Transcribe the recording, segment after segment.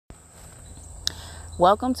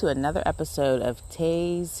Welcome to another episode of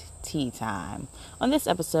Tay's Tea Time. On this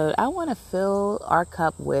episode, I want to fill our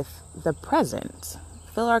cup with the present.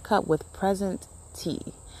 Fill our cup with present tea.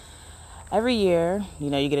 Every year, you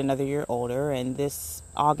get another year older, and this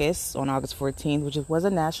August, on August 14th, which was a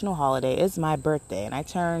national holiday, is my birthday, and I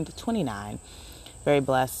turned 29. Very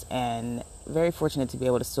blessed and very fortunate to be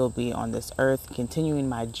able to still be on this earth, continuing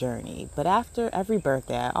my journey. But after every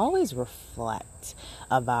birthday, I always reflect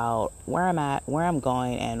about where I'm at, where I'm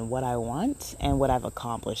going, and what I want, and what I've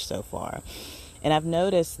accomplished so far. And I've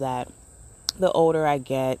noticed that the older I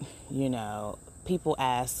get, people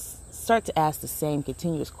start to ask the same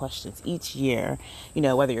continuous questions each year,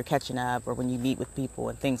 whether you're catching up or when you meet with people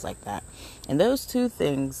and things like that. And those two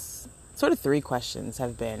things, sort of three questions,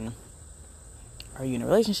 have been: are you in a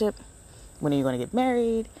relationship? When are you going to get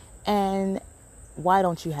married? And why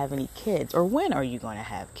don't you have any kids? Or when are you going to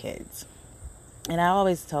have kids? And I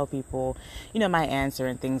always tell people, my answer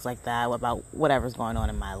and things like that about whatever's going on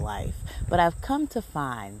in my life. But I've come to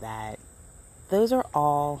find that those are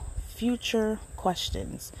all future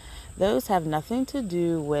questions. Those have nothing to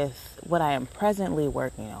do with what I am presently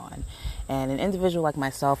working on. And an individual like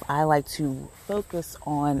myself, I like to focus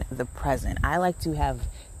on the present. I like to have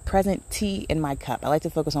present tea in my cup. I like to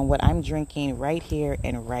focus on what I'm drinking right here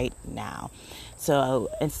and right now. So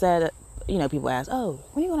instead, people ask, oh,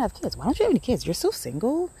 when are you going to have kids? Why don't you have any kids? You're so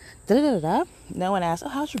single. Da-da-da-da. No one asks, oh,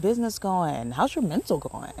 how's your business going? How's your mental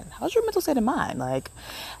going? How's your mental state of mind? Like,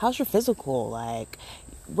 how's your physical? Like,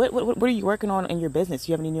 what are you working on in your business?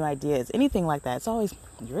 Do you have any new ideas? Anything like that. It's always,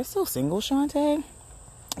 you're still single, Shantae?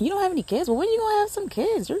 You don't have any kids? Well, when are you going to have some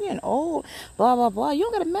kids? You're getting old, blah, blah, blah. You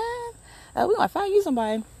don't got a man? We're going to find you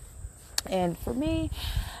somebody. And for me,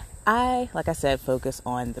 I, like I said, focus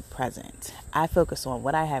on the present. I focus on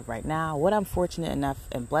what I have right now, what I'm fortunate enough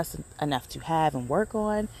and blessed enough to have and work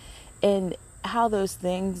on, and how those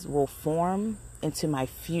things will form into my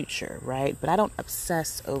future, right? But I don't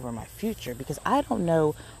obsess over my future because I don't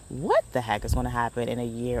know what the heck is going to happen in a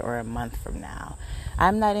year or a month from now.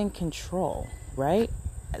 I'm not in control, right?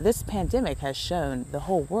 This pandemic has shown the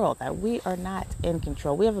whole world that we are not in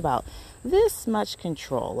control. We have about this much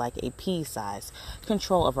control, like a pea size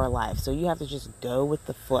control of our life. So you have to just go with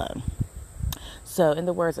the flow. So in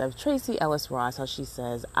the words of Tracy Ellis Ross, how she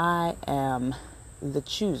says, I am the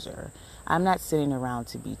chooser. I'm not sitting around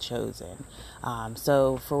to be chosen.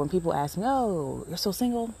 So for when people ask me, oh, you're so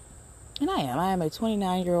single? And I am a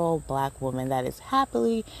 29-year-old black woman that is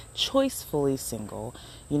happily, choicefully single.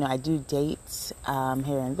 I do dates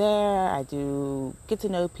here and there. I do get to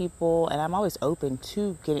know people, and I'm always open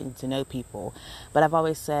to getting to know people. But I've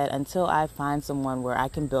always said, until I find someone where I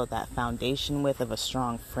can build that foundation with of a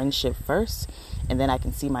strong friendship first, and then I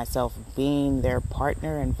can see myself being their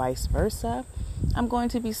partner and vice versa, I'm going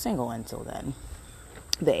to be single until then.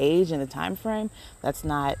 The age and the time frame, that's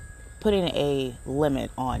not putting a limit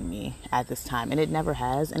on me at this time, and it never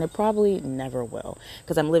has, and it probably never will,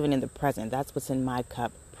 because I'm living in the present. That's what's in my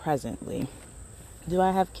cup presently. Do I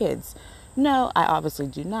have kids? No, I obviously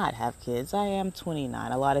do not have kids. I am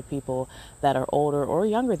 29. A lot of people that are older or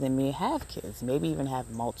younger than me have kids, maybe even have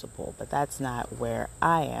multiple, but that's not where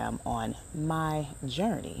I am on my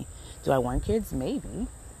journey. Do I want kids? Maybe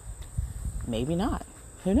not.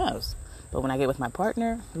 Who knows? But when I get with my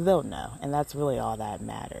partner, they'll know. And that's really all that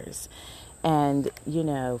matters. And,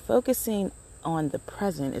 focusing on the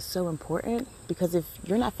present is so important, because if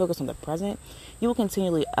you're not focused on the present, you will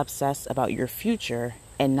continually obsess about your future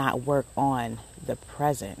and not work on the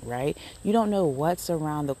present, right? You don't know what's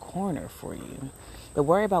around the corner for you. But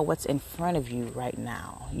worry about what's in front of you right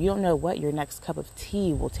now. You don't know what your next cup of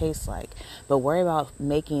tea will taste like, but worry about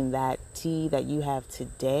making that tea that you have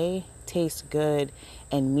today taste good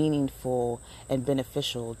and meaningful and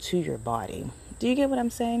beneficial to your body. Do you get what I'm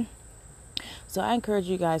saying? So I encourage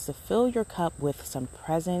you guys to fill your cup with some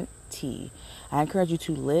present tea. I encourage you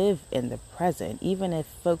to live in the present, even if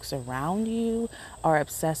folks around you are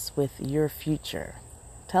obsessed with your future.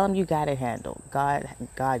 Tell them you got it handled. God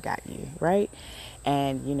got you, right?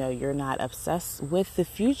 And, you're not obsessed with the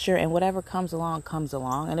future, and whatever comes along,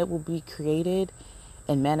 and it will be created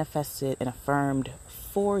and manifested and affirmed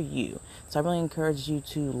for you. So I really encourage you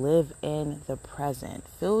to live in the present.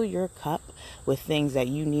 Fill your cup with things that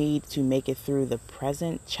you need to make it through the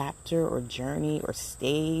present chapter or journey or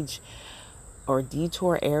stage or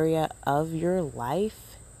detour area of your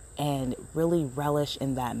life, and really relish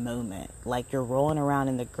in that moment. Like you're rolling around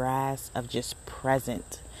in the grass of just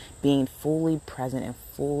present, being fully present and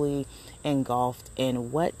fully engulfed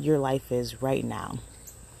in what your life is right now.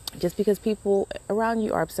 Just because people around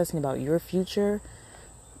you are obsessing about your future,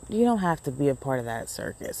 you don't have to be a part of that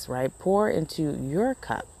circus, right? Pour into your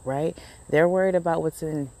cup, right? They're worried about what's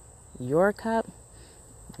in your cup.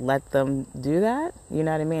 Let them do that. You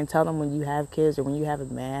know what I mean? Tell them when you have kids, or when you have a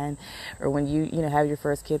man, or when you have your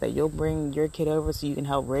first kid, that you'll bring your kid over so you can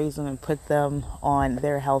help raise them and put them on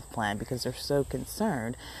their health plan, because they're so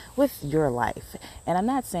concerned with your life. And I'm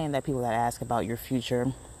not saying that people that ask about your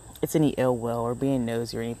future, it's any ill will or being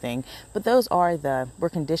nosy or anything, but we're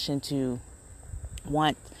conditioned to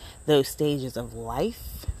want those stages of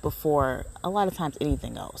life before a lot of times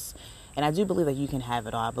anything else. And I do believe that you can have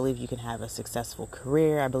it all. I believe you can have a successful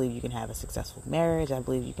career. I believe you can have a successful marriage. I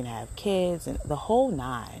believe you can have kids and the whole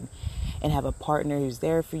nine, and have a partner who's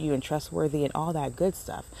there for you and trustworthy and all that good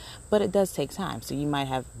stuff. But it does take time. So you might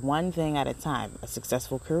have one thing at a time, a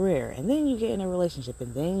successful career, and then you get in a relationship,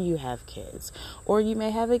 and then you have kids. Or you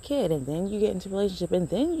may have a kid, and then you get into a relationship, and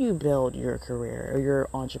then you build your career or your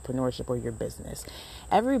entrepreneurship or your business.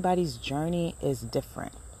 Everybody's journey is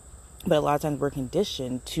different. But a lot of times we're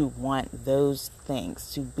conditioned to want those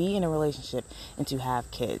things, to be in a relationship and to have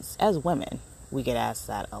kids. As women, we get asked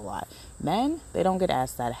that a lot. Men, they don't get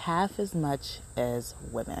asked that half as much as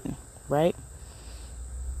women, right?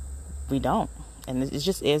 We don't. And it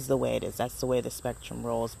just is the way it is. That's the way the spectrum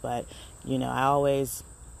rolls. But, I always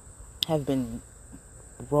have been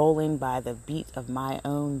rolling by the beat of my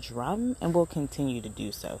own drum, and will continue to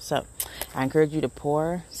do so. So I encourage you to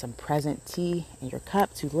pour some present tea in your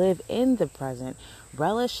cup, to live in the present,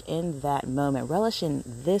 relish in that moment, relish in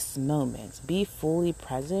this moment, be fully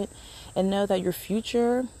present, and know that your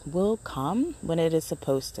future will come when it is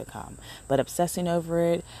supposed to come. But obsessing over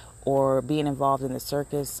it, or being involved in the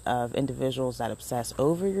circus of individuals that obsess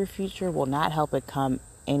over your future, will not help it come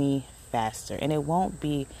any faster, and it won't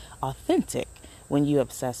be authentic. When you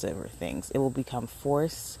obsess over things, it will become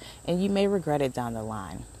forced, and you may regret it down the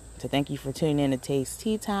line. So thank you for tuning in to Taste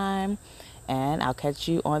Tea Time, and I'll catch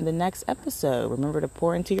you on the next episode. Remember to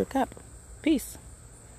pour into your cup. Peace.